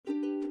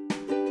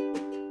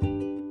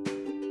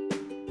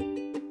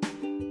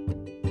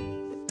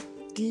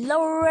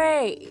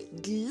Glory,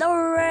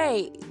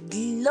 glory,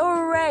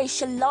 glory,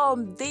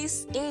 shalom.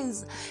 This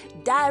is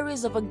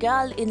Diaries of a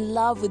Girl in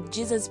Love with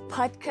Jesus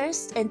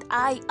podcast, and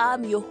I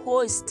am your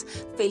host,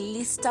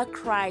 Felista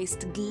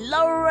Christ.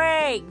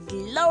 Glory,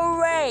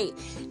 glory,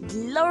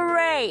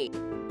 glory.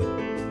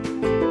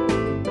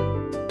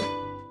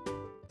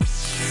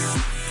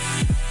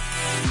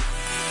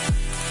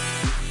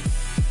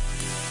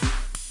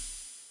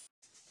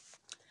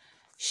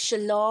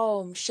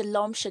 Shalom,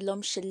 shalom,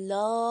 shalom,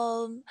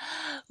 shalom.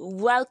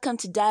 Welcome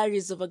to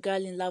Diaries of a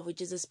Girl in Love with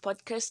Jesus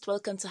podcast.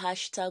 Welcome to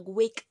hashtag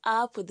Wake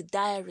Up with the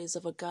Diaries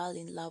of a Girl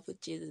in Love with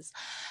Jesus.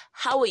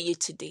 How are you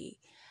today?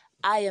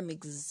 I am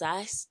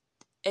excited.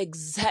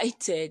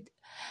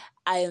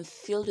 I am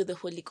filled with the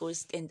Holy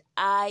Ghost, and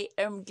I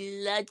am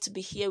glad to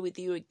be here with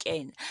you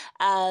again.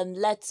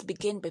 Let's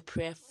begin by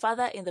prayer.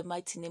 Father, in the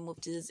mighty name of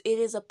Jesus, it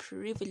is a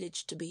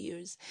privilege to be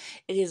yours.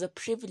 It is a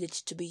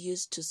privilege to be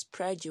used to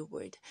spread your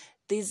word.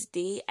 This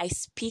day, I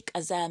speak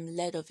as I am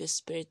led of your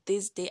spirit.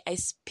 This day, I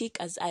speak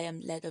as I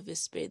am led of your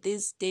spirit.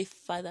 This day,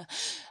 Father,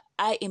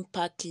 I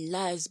impact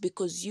lives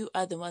because you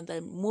are the one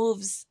that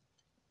moves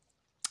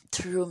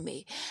through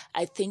me.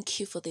 I thank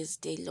you for this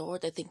day,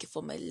 Lord. I thank you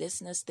for my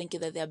listeners. Thank you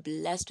that they are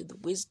blessed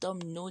with wisdom,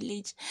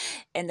 knowledge,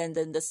 and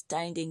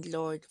understanding,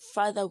 Lord.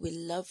 Father, we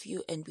love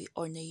you and we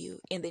honor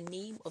you in the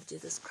name of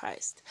Jesus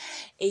Christ.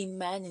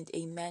 Amen and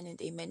amen and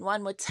amen.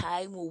 One more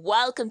time,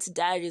 welcome to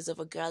Diaries of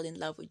a Girl in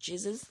Love with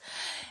Jesus.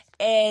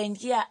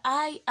 And yeah,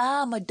 I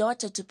am a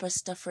daughter to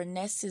Pastor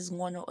Frenesis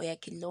Ngono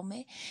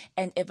Oyakilome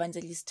and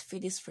Evangelist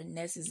Phyllis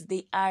Frenesis.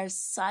 They are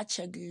such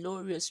a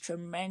glorious,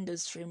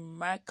 tremendous,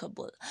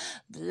 remarkable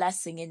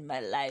blessing in my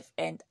life,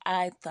 and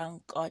I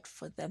thank God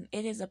for them.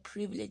 It is a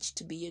privilege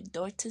to be your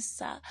daughter,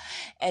 sir,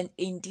 and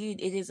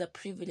indeed it is a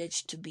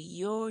privilege to be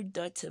your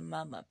daughter,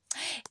 mama.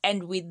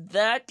 And with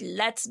that,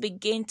 let's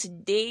begin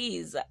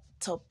today's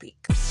topic.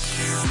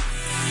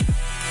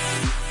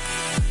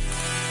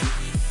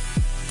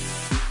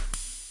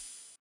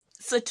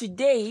 So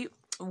today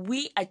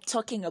we are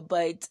talking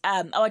about,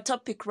 our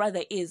topic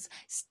rather is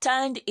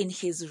stand in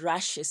his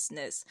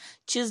righteousness.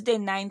 Tuesday,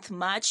 9th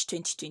March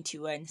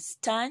 2021,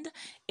 stand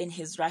in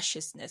his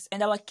righteousness.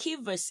 And our key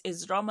verse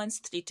is Romans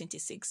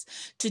 3:26,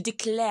 to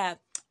declare,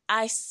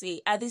 I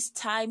say, at this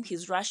time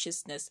his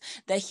righteousness,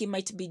 that he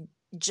might be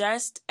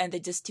just and the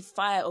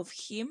justifier of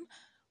him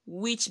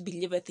which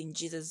believeth in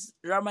Jesus.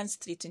 Romans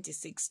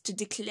 3:26, to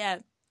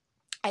declare,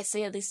 I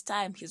say at this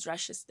time his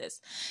righteousness,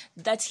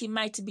 that he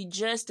might be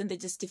just and the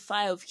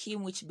justifier of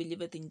him which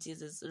believeth in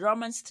Jesus.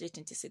 Romans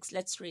 3:26.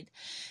 Let's read.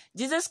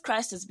 Jesus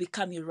Christ has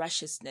become your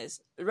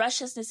righteousness.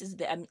 Righteousness is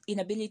the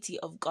inability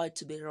of God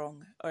to be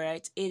wrong. All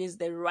right. It is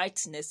the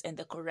rightness and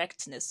the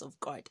correctness of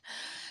God.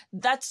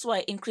 That's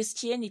why in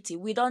Christianity,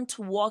 we don't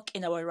walk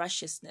in our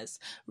righteousness.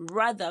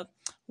 Rather,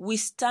 we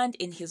stand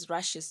in his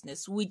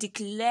righteousness. We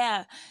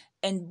declare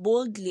and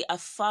boldly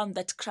affirm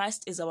that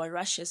Christ is our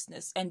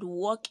righteousness and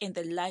walk in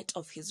the light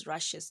of his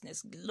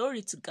righteousness.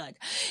 Glory to God.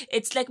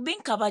 It's like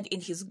being covered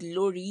in his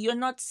glory. You're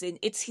not sin.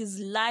 It's his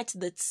light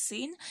that's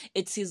sin.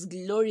 It's his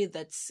glory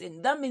that's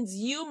sin. That means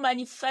you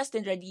manifest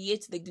and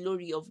radiate the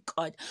glory of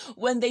God.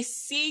 When they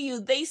see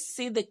you, they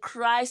see the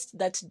Christ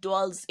that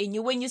dwells in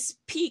you. When you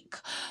speak,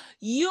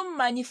 you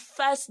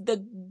manifest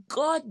the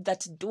God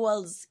that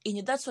dwells in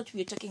you. That's what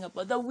we're talking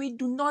about. That we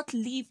do not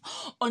live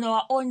on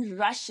our own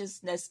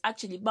righteousness,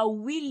 actually, but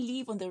we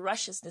live on the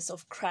righteousness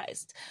of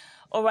Christ.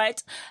 All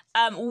right.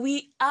 That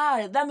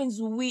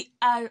means we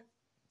are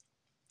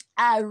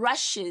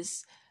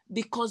righteous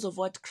because of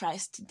what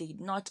Christ did,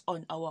 not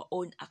on our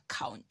own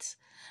account.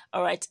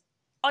 All right.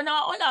 On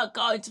our own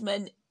account,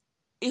 man,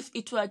 if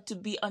it were to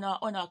be on our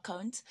own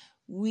account,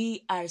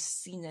 we are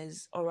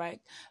sinners, all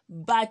right?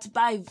 But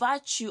by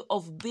virtue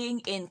of being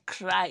in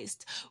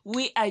Christ,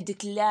 we are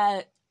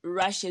declared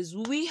righteous.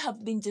 We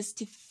have been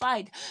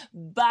justified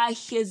by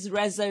his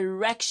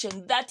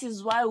resurrection. That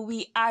is why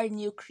we are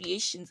new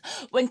creations.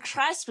 When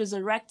Christ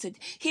resurrected,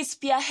 he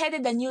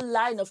spearheaded a new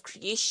line of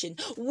creation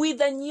with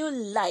a new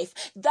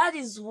life. That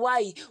is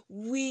why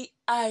we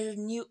are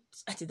new.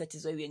 Actually, that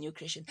is why we are new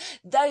creation.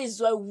 That is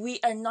why we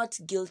are not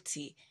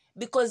guilty,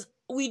 because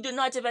we do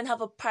not even have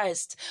a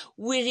past.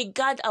 We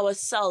regard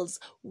ourselves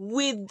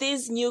with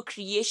this new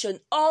creation.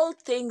 All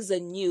things are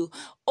new.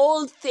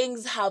 All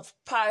things have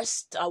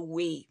passed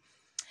away.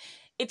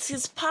 It's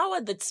his power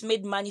that's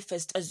made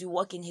manifest as we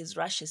walk in his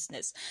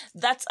righteousness.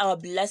 That's our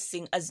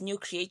blessing as new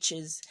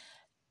creatures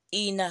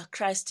in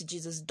Christ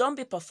Jesus. Don't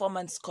be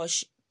performance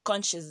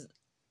conscious.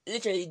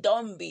 Literally,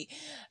 don't be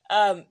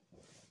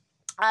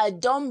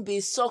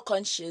so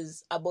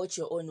conscious about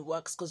your own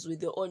works, because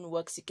with your own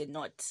works you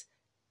cannot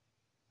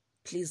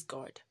please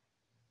God.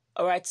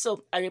 All right,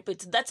 so I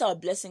repeat, that's our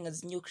blessing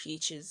as new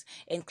creatures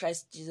in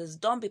Christ Jesus.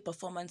 Don't be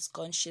performance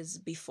conscious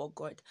before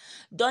God.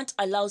 Don't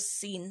allow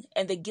sin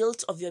and the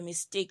guilt of your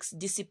mistakes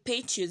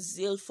dissipate your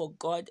zeal for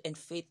God and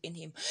faith in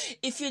him.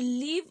 If you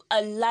live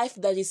a life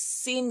that is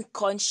sin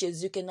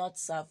conscious, you cannot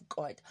serve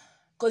God.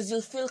 because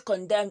you'll feel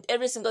condemned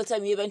every single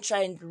time you even try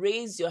and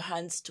raise your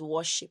hands to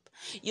worship.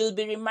 You'll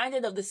be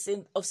reminded of the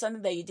sin of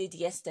something that you did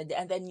yesterday,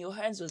 and then your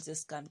hands will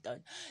just come down.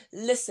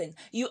 Listen,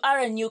 you are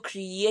a new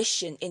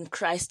creation in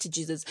Christ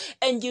Jesus,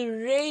 and you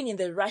reign in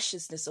the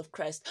righteousness of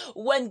Christ.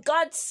 When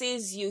God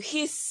sees you,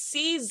 he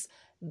sees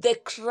the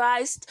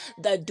Christ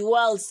that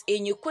dwells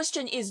in you.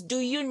 Question is, do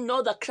you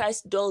know that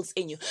Christ dwells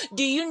in you?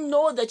 Do you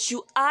know that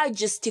you are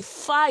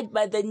justified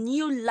by the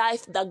new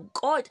life that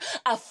God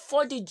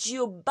afforded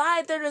you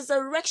by the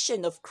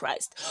resurrection of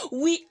Christ?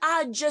 We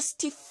are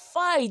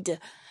justified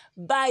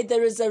by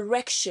the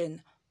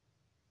resurrection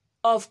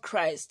of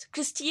Christ.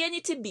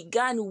 Christianity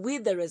began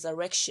with the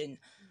resurrection.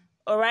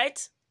 All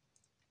right?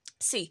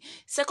 See,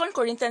 2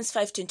 Corinthians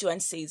 5:21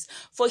 says,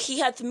 "For he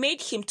hath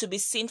made him to be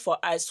sin for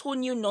us, who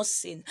knew no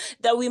sin,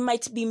 that we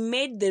might be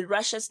made the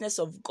righteousness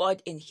of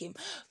God in him."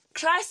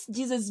 Christ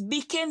Jesus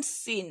became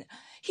sin.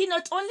 He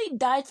not only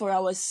died for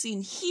our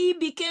sin, he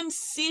became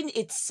sin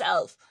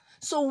itself.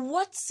 So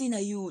what sin are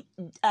you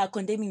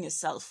condemning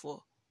yourself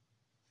for?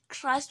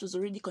 Christ was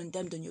already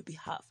condemned on your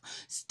behalf.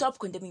 Stop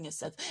condemning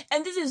yourself.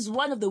 And this is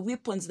one of the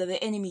weapons that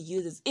the enemy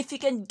uses. If he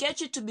can get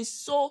you to be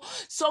so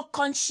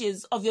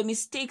conscious of your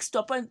mistakes to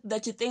a point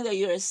that you think that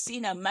you're a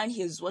sinner, man,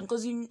 he is one.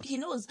 Because he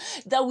knows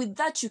that with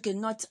that you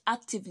cannot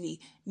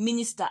actively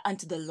minister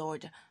unto the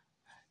Lord.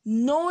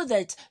 Know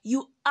that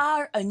you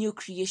are a new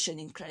creation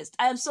in Christ.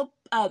 I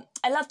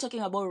love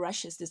talking about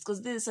righteousness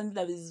because this is something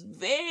that is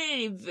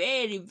very,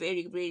 very,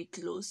 very, very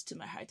close to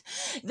my heart.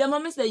 The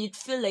moments that you'd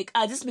feel like,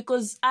 just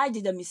because I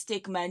did a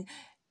mistake, man,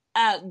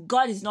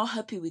 God is not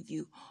happy with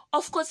you.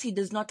 Of course, he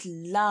does not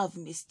love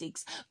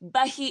mistakes,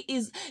 but he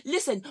is,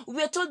 listen,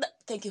 we are told that,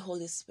 thank you,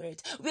 Holy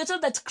Spirit. We are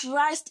told that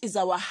Christ is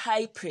our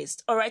high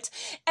priest, all right?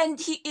 And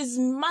he is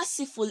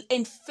merciful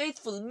and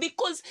faithful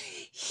because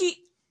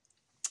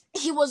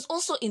he was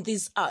also in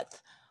this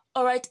earth,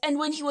 all right? And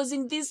when he was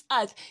in this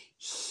earth,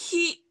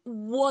 he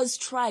was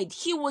tried,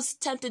 he was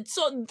tempted.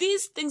 So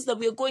these things that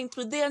we are going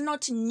through, they are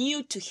not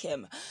new to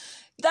him.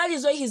 That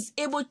is why he's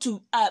able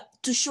to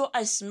show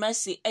us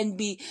mercy and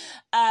be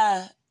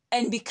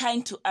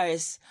kind to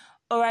us,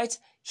 all right?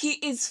 He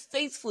is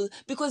faithful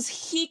because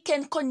he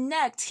can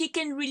connect, he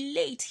can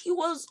relate. He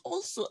was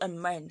also a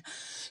man.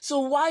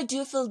 So why do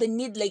you feel the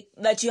need like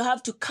that you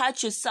have to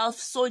cut yourself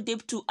so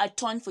deep to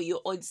atone for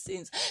your own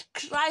sins?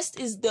 Christ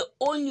is the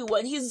only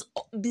one. His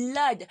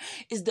blood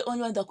is the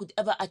only one that could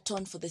ever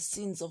atone for the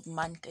sins of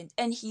mankind.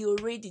 And he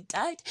already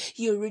died,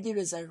 he already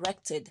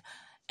resurrected,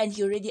 and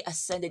he already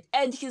ascended.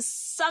 And his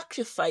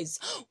sacrifice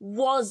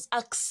was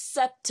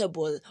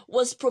acceptable,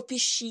 was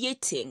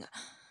propitiating.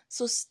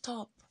 So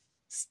stop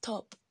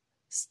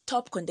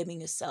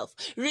condemning yourself.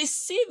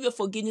 Receive your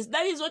forgiveness.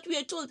 That is what we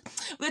are told.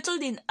 We are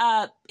told in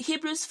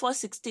Hebrews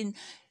 4:16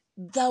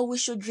 that we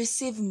should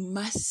receive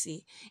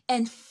mercy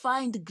and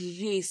find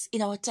grace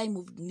in our time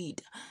of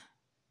need.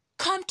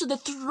 Come to the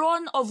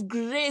throne of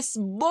grace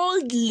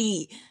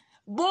boldly,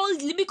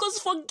 because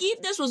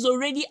forgiveness was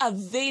already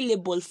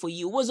available for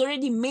you, was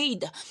already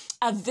made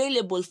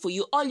available for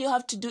you. All you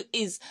have to do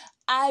is,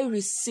 I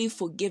receive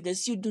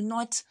forgiveness. You do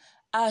not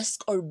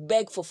ask or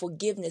beg for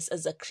forgiveness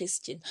as a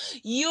Christian.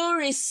 You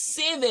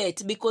receive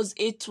it because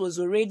it was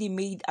already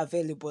made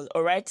available,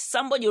 all right?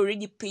 Somebody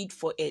already paid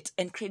for it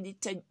and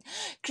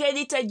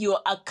credited your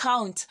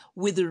account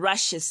with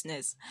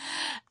righteousness.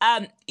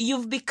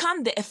 You've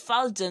become the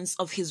effulgence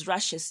of his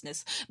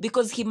righteousness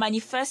because he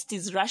manifests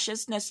his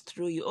righteousness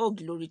through you. Oh,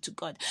 glory to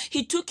God.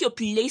 He took your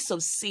place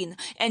of sin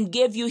and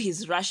gave you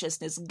his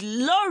righteousness.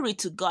 Glory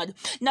to God.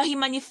 Now he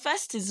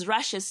manifests his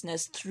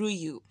righteousness through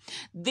you.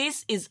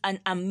 This is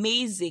an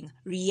amazing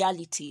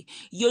reality.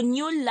 Your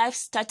new life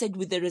started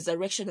with the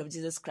resurrection of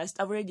Jesus Christ.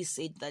 I've already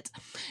said that.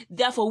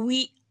 Therefore,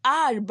 we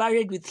are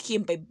buried with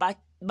him by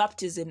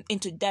baptism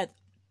into death,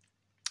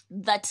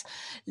 that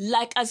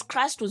like as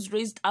Christ was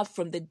raised up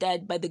from the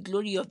dead by the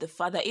glory of the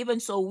Father, even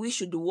so we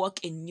should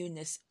walk in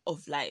newness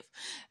of life.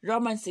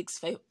 Romans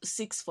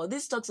 6:4.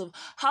 This talks of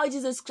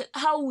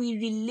how we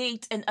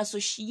relate and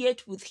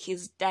associate with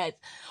his death.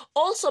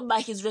 Also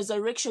by his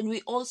resurrection,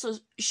 we also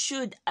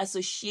should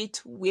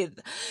associate with.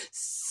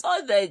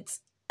 So that,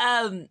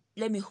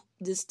 let me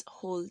just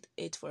hold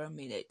it for a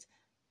minute.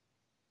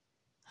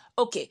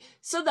 Okay,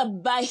 so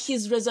that by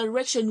his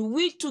resurrection,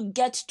 we too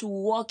get to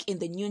walk in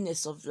the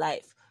newness of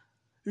life.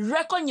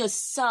 Reckon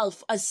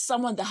yourself as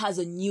someone that has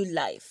a new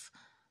life.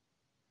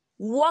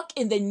 Walk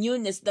in the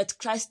newness that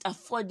Christ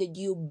afforded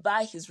you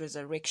by his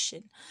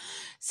resurrection.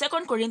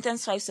 2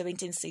 Corinthians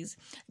 5:17 says,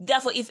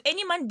 "Therefore, if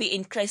any man be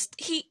in Christ,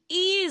 he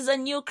is a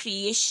new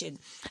creation,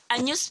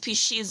 a new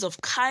species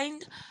of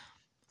kind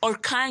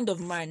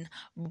of man,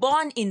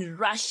 born in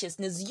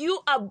righteousness."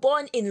 You are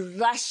born in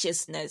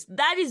righteousness.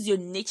 That is your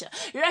nature.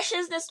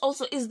 Righteousness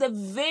also is the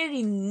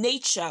very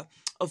nature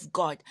of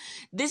God.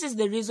 This is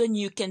the reason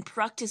you can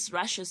practice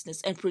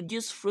righteousness and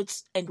produce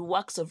fruits and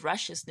works of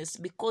righteousness,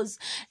 because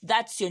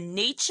that's your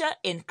nature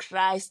in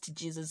Christ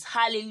Jesus.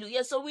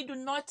 Hallelujah. So we do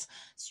not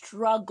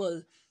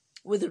struggle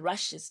with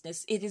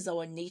righteousness. It is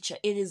our nature.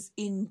 It is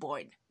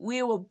inborn.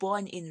 We were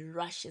born in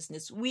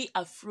righteousness. We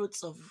are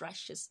fruits of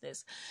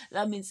righteousness.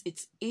 That means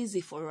it's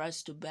easy for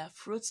us to bear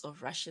fruits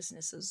of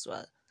righteousness as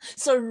well.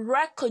 So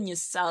reckon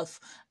yourself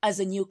as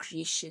a new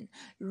creation.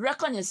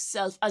 Reckon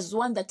yourself as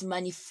one that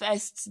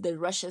manifests the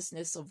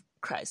righteousness of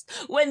Christ.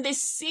 When they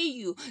see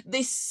you,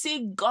 they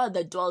see God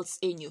that dwells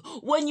in you.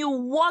 When you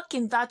walk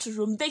in that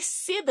room, they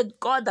see the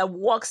God that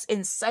walks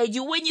inside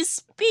you. When you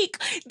speak,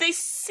 they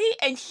see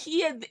and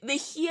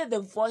hear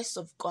the voice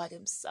of God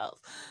himself.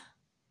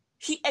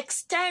 He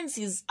extends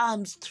his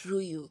arms through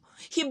you.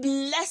 He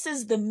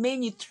blesses the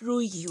many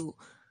through you.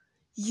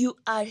 You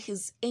are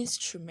his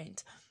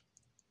instrument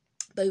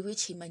by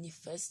which he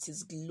manifests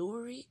his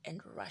glory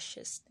and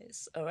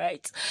righteousness. All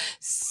right.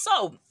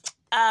 So,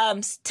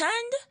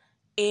 stand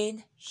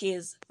in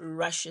his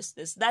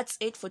righteousness. That's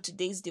it for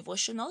today's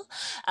devotional.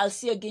 I'll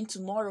see you again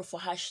tomorrow for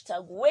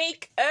hashtag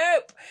Wake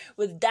Up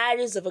with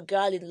Diaries of a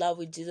Girl in Love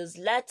with Jesus.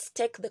 Let's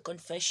take the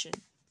confession.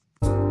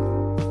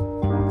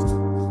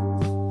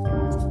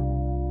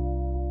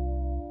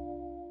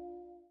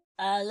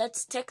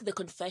 Let's take the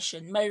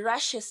confession. My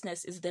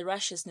righteousness is the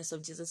righteousness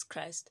of Jesus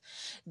Christ.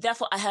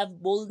 Therefore, I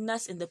have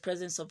boldness in the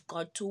presence of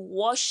God to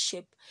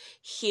worship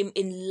him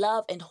in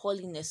love and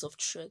holiness of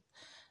truth.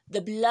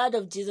 The blood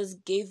of Jesus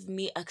gave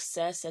me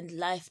access and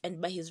life,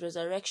 and by his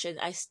resurrection,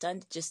 I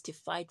stand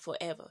justified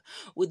forever,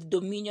 with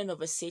dominion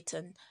over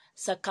Satan,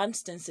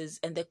 circumstances,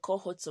 and the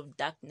cohorts of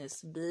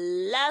darkness.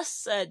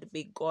 Blessed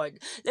be God.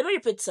 Let me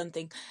repeat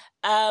something.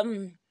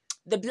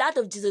 The blood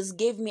of Jesus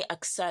gave me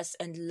access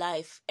and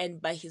life, and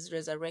by his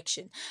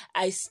resurrection,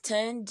 I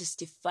stand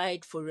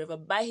justified forever.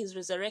 By his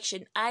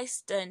resurrection, I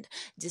stand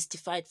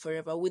justified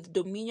forever, with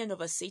dominion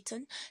over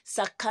Satan,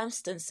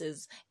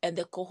 circumstances, and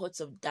the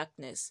cohorts of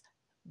darkness.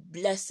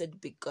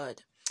 Blessed be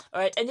God. All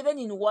right, and even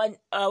in when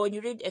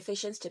you read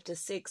Ephesians chapter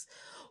 6,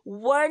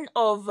 one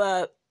of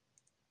the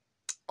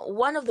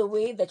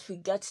way that we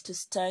get to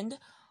stand,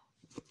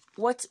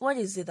 what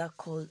is it that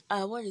called?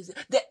 What is it?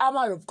 The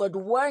armor of God.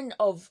 One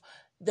of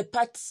the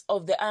parts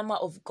of the armor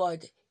of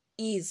God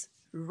is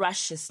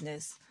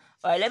righteousness.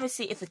 All right, let me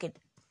see if we can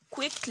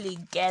quickly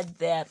get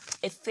there.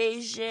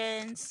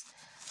 Ephesians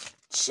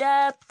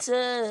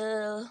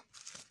chapter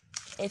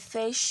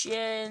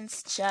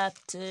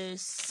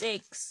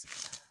 6.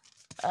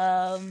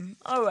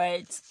 All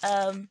right.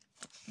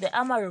 The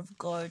armor of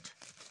God.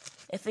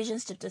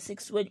 Ephesians chapter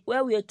 6,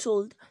 where we are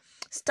told,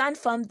 stand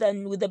firm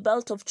then with the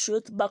belt of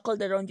truth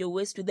buckled around your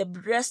waist, with the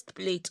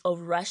breastplate of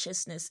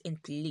righteousness in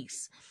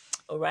place.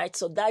 All right.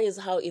 So that is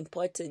how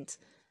important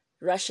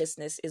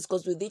righteousness is,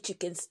 because with it you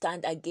can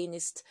stand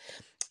against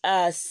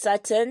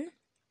Satan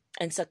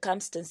and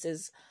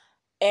circumstances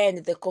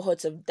and the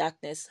cohorts of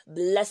darkness.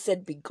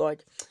 Blessed be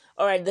God.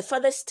 All right, the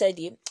further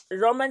study,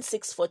 Romans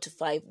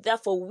 6:4-5.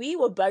 Therefore, we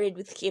were buried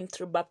with him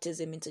through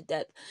baptism into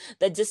death,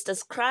 that just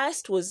as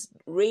Christ was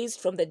raised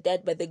from the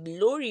dead by the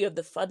glory of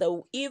the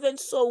Father, even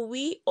so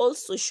we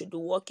also should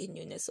walk in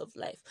newness of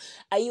life.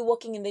 Are you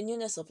walking in the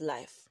newness of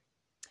life?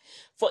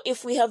 For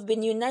if we have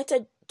been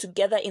united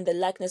together in the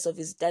likeness of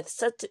his death,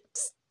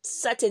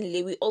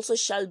 certainly we also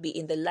shall be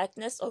in the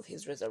likeness of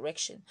his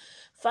resurrection.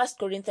 1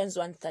 Corinthians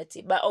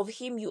 1:30. But of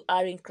him you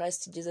are in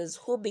Christ Jesus,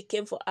 who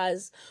became for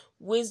us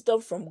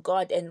wisdom from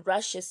God and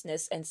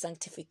righteousness and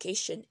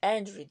sanctification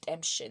and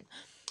redemption.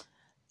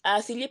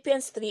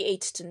 Philippians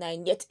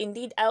 3:8-9. Yet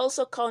indeed I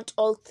also count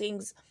all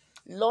things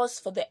loss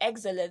for the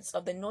excellence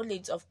of the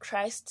knowledge of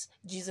Christ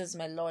Jesus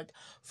my Lord,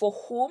 for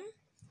whom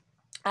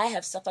I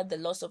have suffered the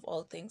loss of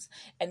all things,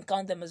 and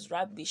count them as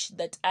rubbish,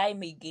 that I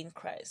may gain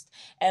Christ,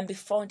 and be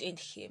found in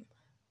him,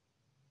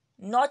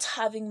 not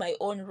having my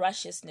own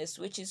righteousness,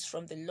 which is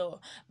from the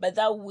law, but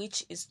that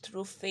which is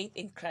through faith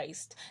in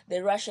Christ,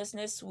 the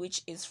righteousness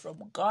which is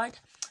from God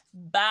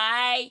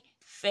by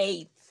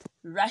faith.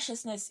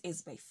 Righteousness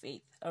is by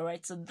faith. All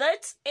right, so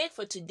that's it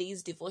for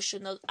today's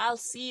devotional. I'll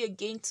see you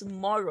again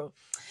tomorrow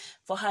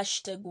for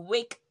hashtag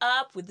Wake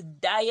Up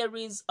with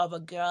Diaries of a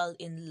Girl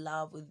in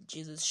Love with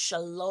Jesus.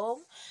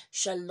 Shalom,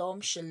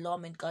 shalom,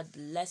 shalom, and God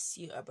bless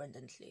you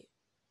abundantly.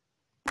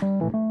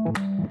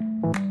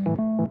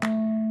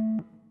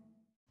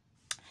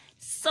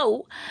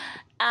 So,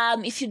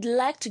 if you'd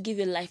like to give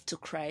your life to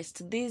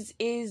Christ, this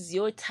is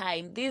your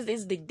time. This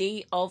is the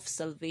day of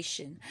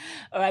salvation.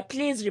 All right,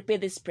 please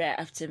repeat this prayer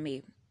after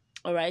me.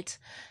 All right.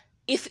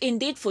 If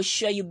indeed for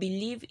sure you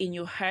believe in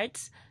your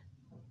heart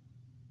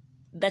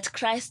that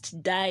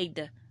Christ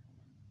died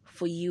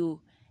for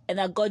you and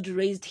that God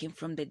raised him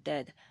from the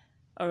dead.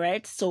 All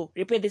right. So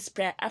repeat this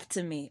prayer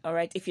after me. All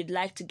right. If you'd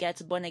like to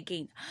get born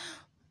again.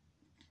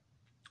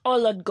 Oh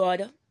Lord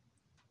God,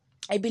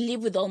 I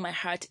believe with all my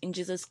heart in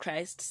Jesus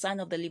Christ, Son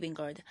of the living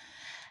God.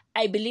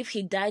 I believe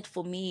he died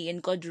for me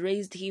and God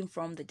raised him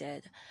from the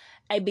dead.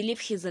 I believe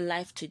he's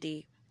alive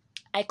today.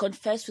 I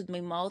confess with my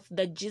mouth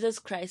that Jesus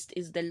Christ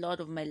is the Lord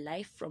of my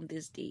life from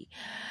this day.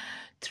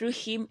 Through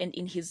him and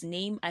in his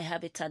name, I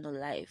have eternal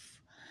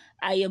life.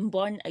 I am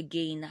born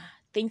again.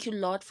 Thank you,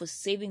 Lord, for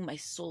saving my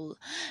soul.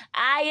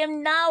 I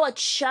am now a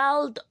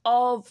child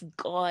of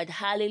God.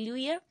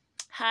 Hallelujah.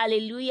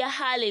 Hallelujah,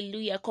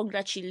 hallelujah.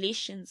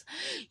 Congratulations.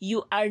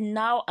 You are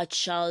now a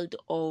child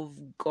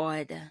of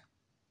God.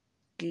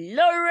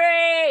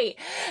 Glory.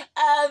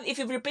 If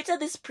you've repeated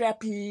this prayer,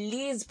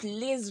 please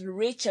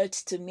reach out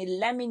to me.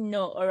 Let me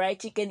know. All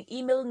right, you can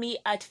email me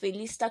at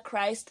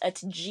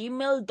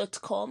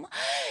felistachrist@gmail.com.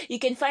 You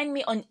can find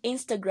me on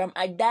Instagram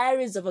at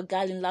Diaries of a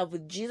Girl in Love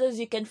with Jesus.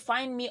 You can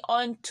find me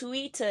on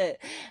Twitter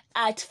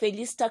at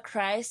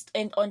felistachrist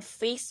and on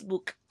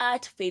Facebook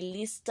at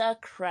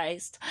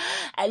felistachrist.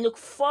 I look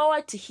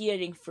forward to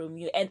hearing from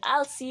you, and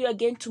I'll see you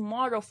again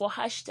tomorrow for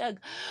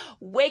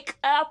 #Wake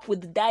Up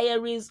with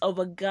Diaries of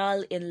a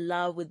Girl in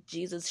Love with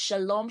Jesus.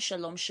 Shalom,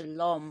 shalom,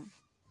 shalom.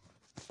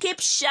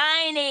 Keep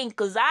shining,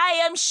 because I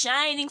am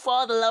shining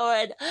for the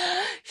Lord.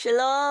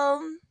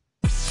 Shalom.